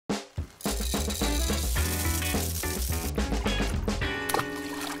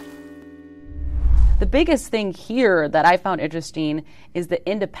The biggest thing here that I found interesting is the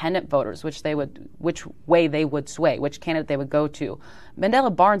independent voters, which way they would sway, which candidate they would go to.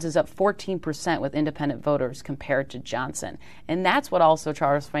 Mandela Barnes is up 14% with independent voters compared to Johnson. And that's what also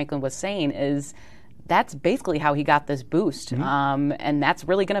Charles Franklin was saying is that's basically how he got this boost. And that's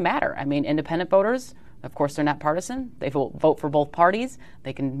really going to matter. I mean, independent voters, of course, they're not partisan. They vote for both parties.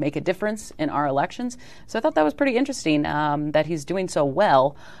 They can make a difference in our elections. So I thought that was pretty interesting that he's doing so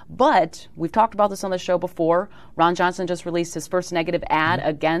well. But we've talked about this on the show before. Ron Johnson just released his first negative ad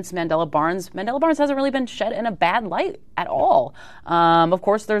against Mandela Barnes. Mandela Barnes hasn't really been shed in a bad light at all. Of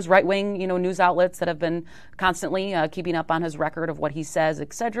course, there's right-wing, news outlets that have been constantly keeping up on his record of what he says,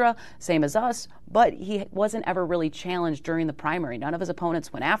 etc. Same as us. But he wasn't ever really challenged during the primary. None of his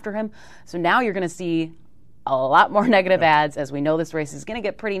opponents went after him. So now you're going to see a lot more negative ads, as we know this race is going to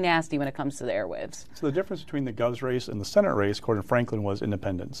get pretty nasty when it comes to the airwaves. So the difference between the Gov's race and the Senate race, according to Franklin, was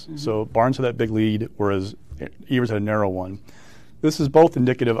independents. So Barnes had that big lead, whereas Evers had a narrow one. This is both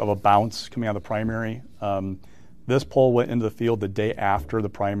indicative of a bounce coming out of the primary. This poll went into the field the day after the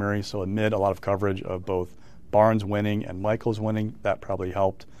primary, so amid a lot of coverage of both Barnes winning and Michaels winning, that probably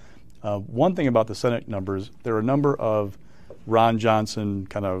helped. One thing about the Senate numbers, there are a number of Ron Johnson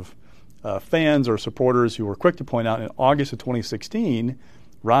kind of fans or supporters who were quick to point out in August of 2016,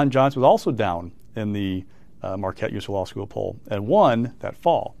 Ron Johnson was also down in the Marquette Useful Law School poll and won that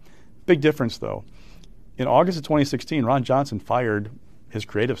fall. Big difference, though. In August of 2016, Ron Johnson fired his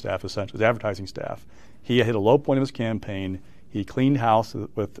creative staff, essentially, his advertising staff. He hit a low point of his campaign. He cleaned house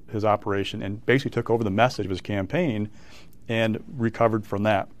with his operation and basically took over the message of his campaign and recovered from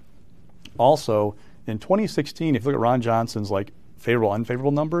that. Also, in 2016, if you look at Ron Johnson's favorable,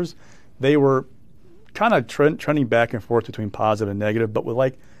 unfavorable numbers, they were kind of trending back and forth between positive and negative, but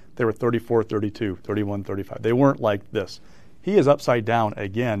they were 34, 32, 31, 35. They weren't like this. He is upside down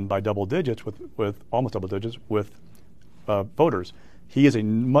again by double digits with almost double digits with voters. He is a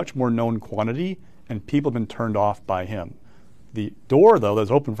much more known quantity, and people have been turned off by him. The door, though,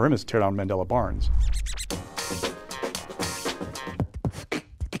 that's open for him is to tear down Mandela Barnes.